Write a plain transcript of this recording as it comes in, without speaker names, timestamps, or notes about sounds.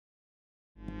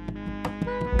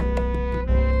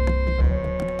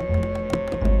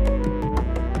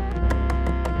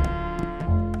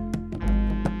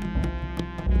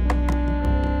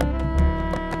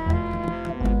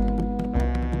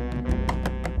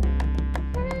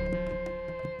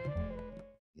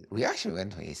we actually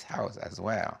went to his house as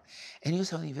well, and he was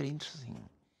something very interesting.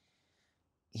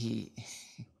 He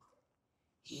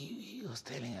he was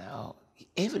telling her, oh,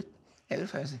 every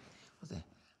person was saying,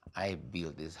 I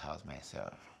built this house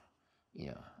myself.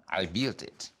 I built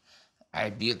it. I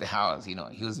built the house. He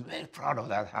was very proud of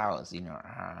that house.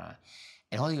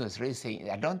 And what he was really saying,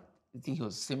 I don't think he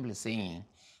was simply saying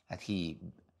that he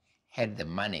had the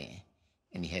money,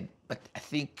 but I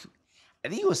think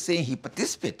he was saying he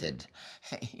participated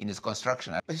in its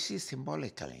construction. But you see,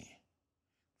 symbolically,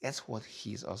 that's what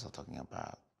he's also talking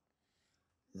about.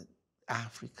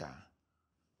 Africa,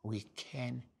 we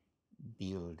can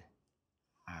build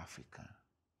Africa.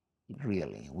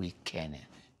 Really, we can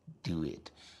do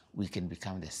it. We can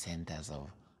become the centers of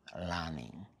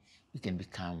learning. We can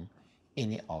become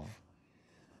any of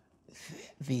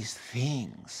these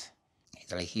things.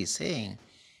 It's like he's saying,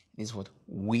 this is what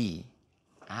we,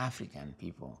 African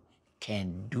people,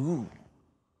 can do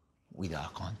with our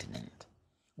continent,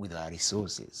 with our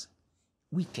resources.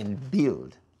 We can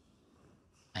build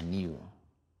a new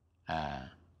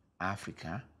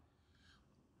Africa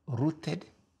rooted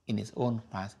in its own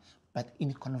past, but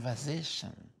in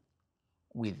conversation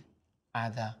with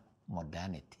other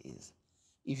modernities.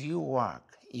 If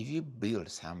you build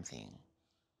something,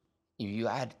 if you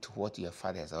add to what your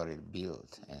father has already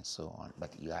built and so on,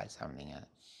 but you add something else,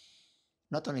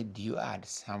 not only do you add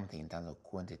something in terms of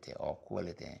quantity or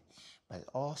quality, but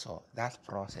also that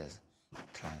process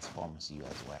transforms you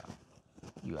as well.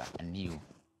 You are a new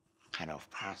kind of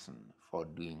person for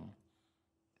doing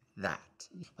that.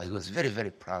 But he was very,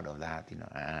 very proud of that. He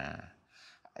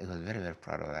was very, very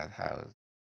proud of that house.